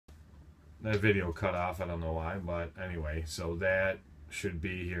that video cut off. I don't know why, but anyway, so that should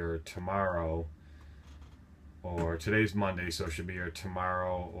be here tomorrow, or today's Monday, so it should be here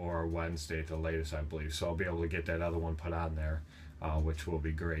tomorrow or Wednesday at the latest, I believe. So I'll be able to get that other one put on there, which will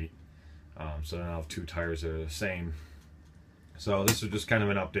be great. So then I'll have 2 tires that are the same. So this is just kind of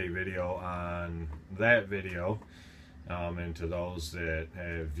an update video on that video. And to those that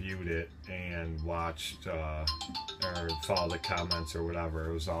have viewed it and watched or followed the comments or whatever,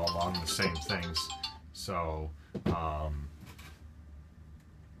 it was all along the same things. So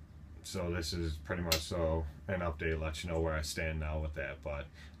so this is pretty much so an update, let you know where I stand now with that. But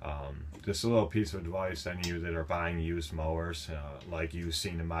just a little piece of advice, any of you that are buying used mowers, like you've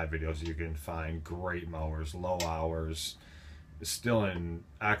seen in my videos, you can find great mowers, low hours, still in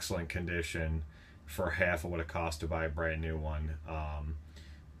excellent condition for half of what it costs to buy a brand new one.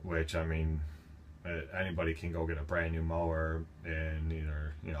 Which, I mean, anybody can go get a brand new mower, and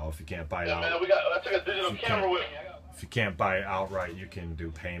either, you know, if you can't buy it out, I took a digital camera with me. if you can't buy it outright, you can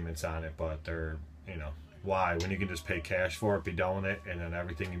do payments on it. But they're, you know, why, when you can just pay cash for it, be done with it, and then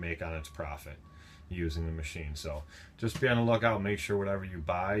everything you make on it's profit using the machine. So just be on the lookout, make sure whatever you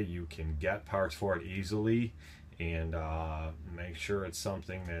buy, you can get parts for it easily, and make sure it's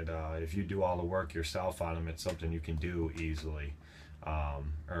something that if you do all the work yourself on them, it's something you can do easily,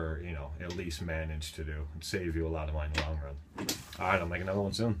 or, you know, at least manage to do. It'd save you a lot of money in the long run. All right, I'll make another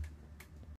one soon.